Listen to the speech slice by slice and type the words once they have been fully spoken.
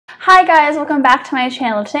Hi guys, welcome back to my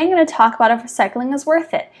channel. Today I'm going to talk about if recycling is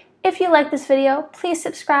worth it. If you like this video, please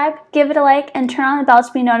subscribe, give it a like, and turn on the bell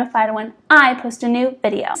to be notified when I post a new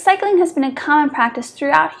video. Recycling has been a common practice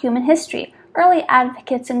throughout human history. Early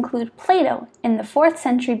advocates include Plato in the 4th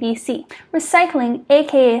century BC. Recycling,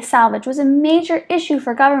 aka salvage, was a major issue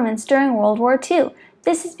for governments during World War II.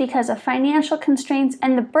 This is because of financial constraints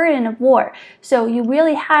and the burden of war, so you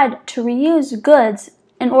really had to reuse goods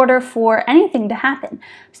in order for anything to happen.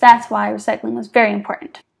 So that's why recycling was very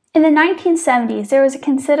important. In the 1970s, there was a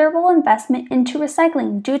considerable investment into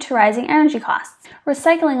recycling due to rising energy costs.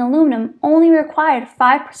 Recycling aluminum only required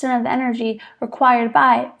 5% of the energy required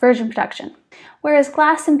by virgin production, whereas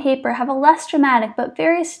glass and paper have a less dramatic but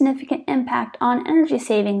very significant impact on energy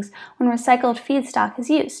savings when recycled feedstock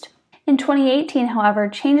is used. In 2018, however,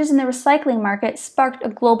 changes in the recycling market sparked a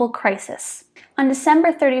global crisis. On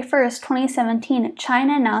December 31, 2017,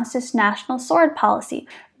 China announced its national sword policy,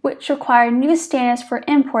 which required new standards for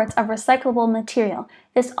imports of recyclable material.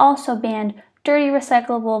 This also banned dirty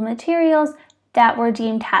recyclable materials that were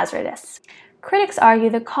deemed hazardous. Critics argue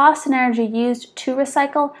the cost and energy used to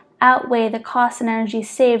recycle outweigh the cost and energy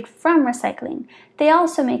saved from recycling. They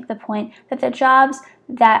also make the point that the jobs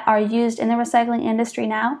that are used in the recycling industry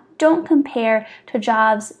now don't compare to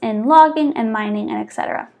jobs in logging and mining and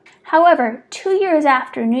etc. However, 2 years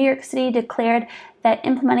after New York City declared that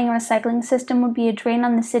implementing a recycling system would be a drain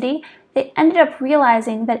on the city, they ended up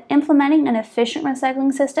realizing that implementing an efficient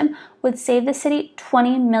recycling system would save the city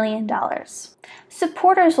 $20 million.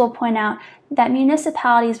 Supporters will point out that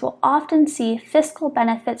municipalities will often see fiscal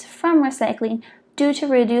benefits from recycling due to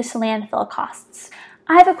reduced landfill costs.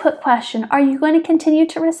 I have a quick question. Are you going to continue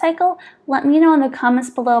to recycle? Let me know in the comments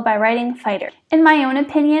below by writing fighter. In my own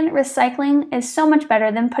opinion, recycling is so much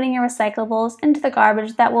better than putting your recyclables into the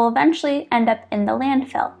garbage that will eventually end up in the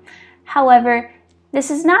landfill. However,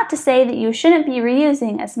 this is not to say that you shouldn't be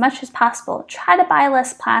reusing as much as possible. Try to buy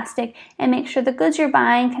less plastic and make sure the goods you're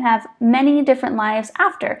buying can have many different lives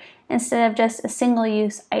after, instead of just a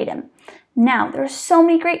single-use item. Now, there are so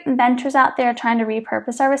many great inventors out there trying to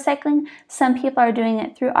repurpose our recycling. Some people are doing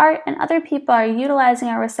it through art, and other people are utilizing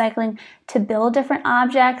our recycling to build different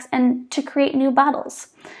objects and to create new bottles.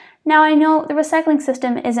 Now, I know the recycling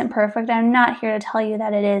system isn't perfect. I'm not here to tell you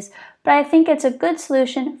that it is, but I think it's a good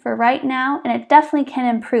solution for right now, and it definitely can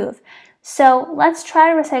improve. So let's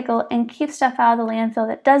try to recycle and keep stuff out of the landfill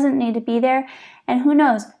that doesn't need to be there. And who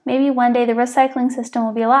knows, maybe one day the recycling system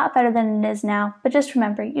will be a lot better than it is now. But just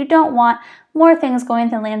remember, you don't want more things going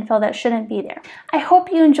to the landfill that shouldn't be there. I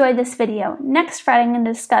hope you enjoyed this video. Next Friday, I'm going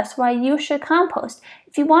to discuss why you should compost.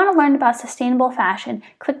 If you want to learn about sustainable fashion,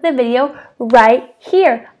 click the video right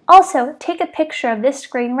here. Also, take a picture of this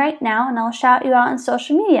screen right now and I'll shout you out on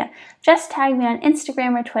social media. Just tag me on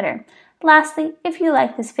Instagram or Twitter. Lastly, if you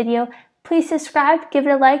like this video, please subscribe, give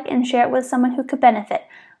it a like, and share it with someone who could benefit.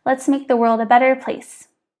 Let's make the world a better place.